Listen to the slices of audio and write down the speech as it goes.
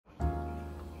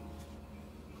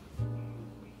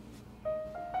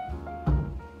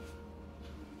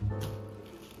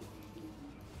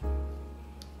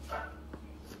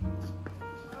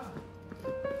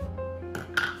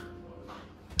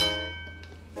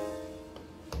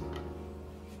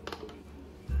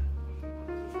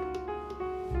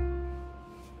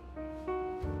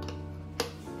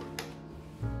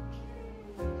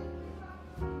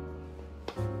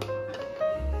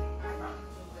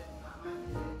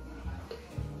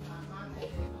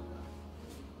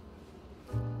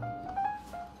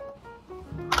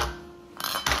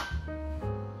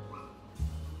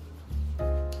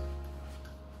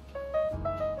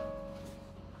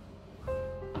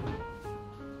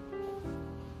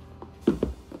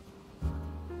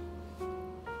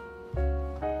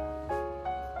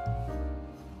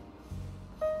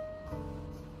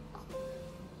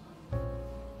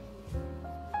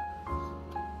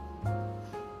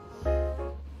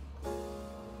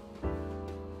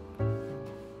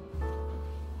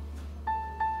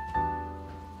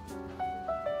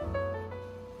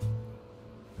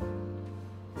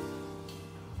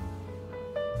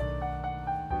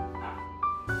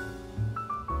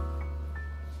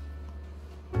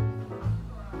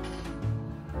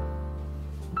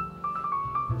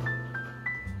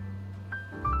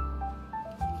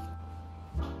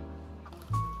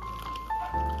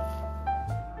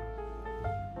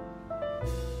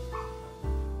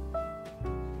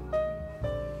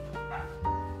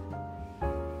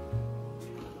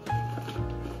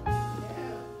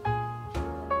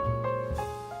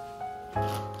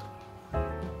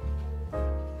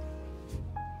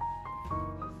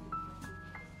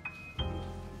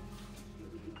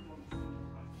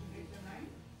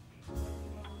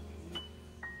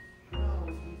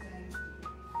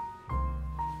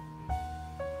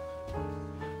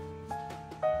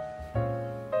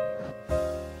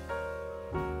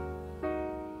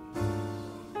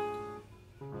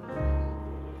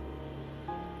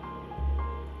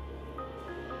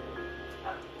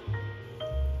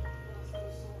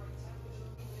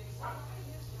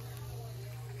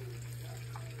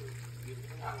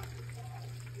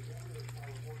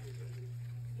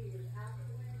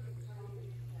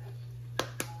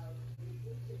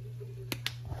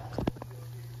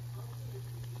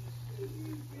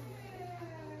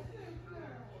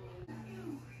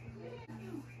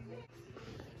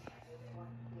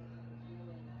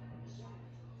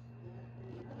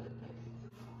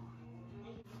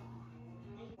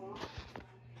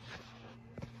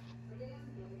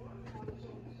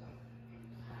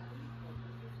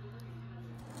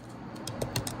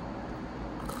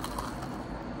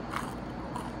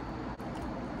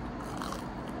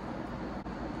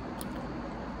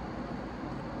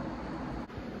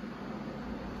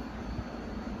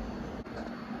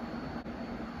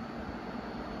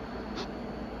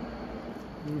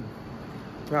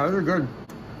Yeah, those are good.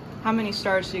 How many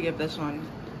stars do you give this one?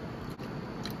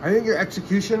 I think your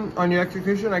execution, I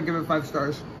give it 5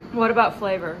 stars. What about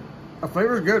flavor? The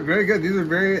flavor's good, very good. These are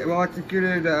very well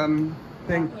executed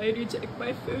things. Why did you take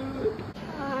my food?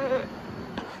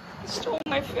 You stole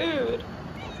my food.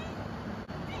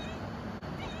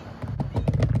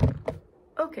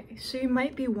 Okay, so you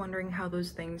might be wondering how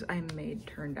those things I made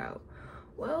turned out.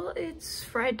 Well, it's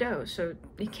fried dough, so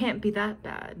it can't be that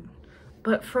bad.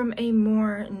 But from a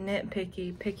more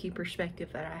nitpicky, picky perspective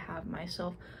that I have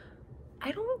myself,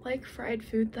 I don't like fried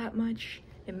food that much.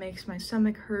 It makes my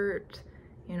stomach hurt.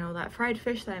 You know, that fried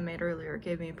fish that I made earlier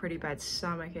gave me a pretty bad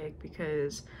stomachache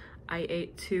because I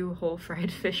ate 2 whole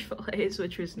fried fish fillets,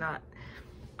 which was not,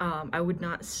 I would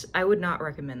not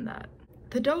recommend that.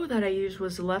 The dough that I used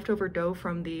was leftover dough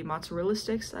from the mozzarella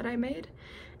sticks that I made.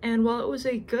 And while it was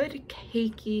a good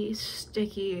cakey,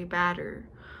 sticky batter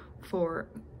for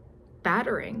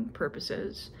battering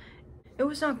purposes, it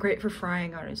was not great for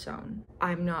frying on its own.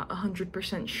 I'm not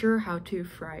 100% sure how to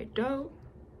fry dough,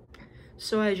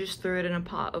 so I just threw it in a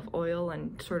pot of oil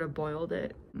and sort of boiled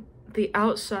it. The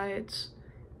outsides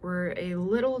were a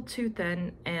little too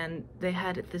thin and they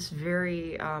had this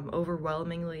very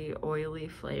overwhelmingly oily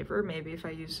flavor. Maybe if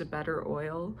I used a better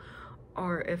oil,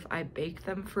 or if I baked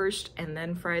them first and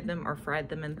then fried them, or fried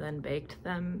them and then baked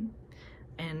them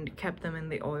and kept them in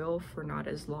the oil for not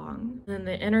as long. Then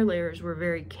the inner layers were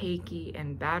very cakey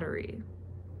and battery,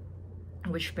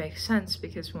 which makes sense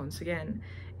because once again,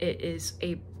 it is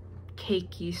a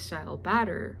cakey style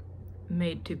batter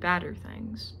made to batter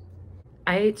things.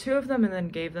 I ate 2 of them and then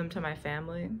gave them to my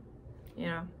family, you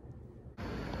know.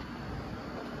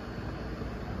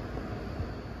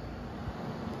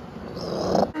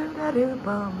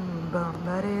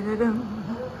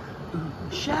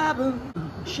 Shaboom,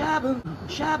 shaboom,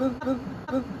 shaboom,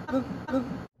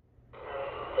 shaboom.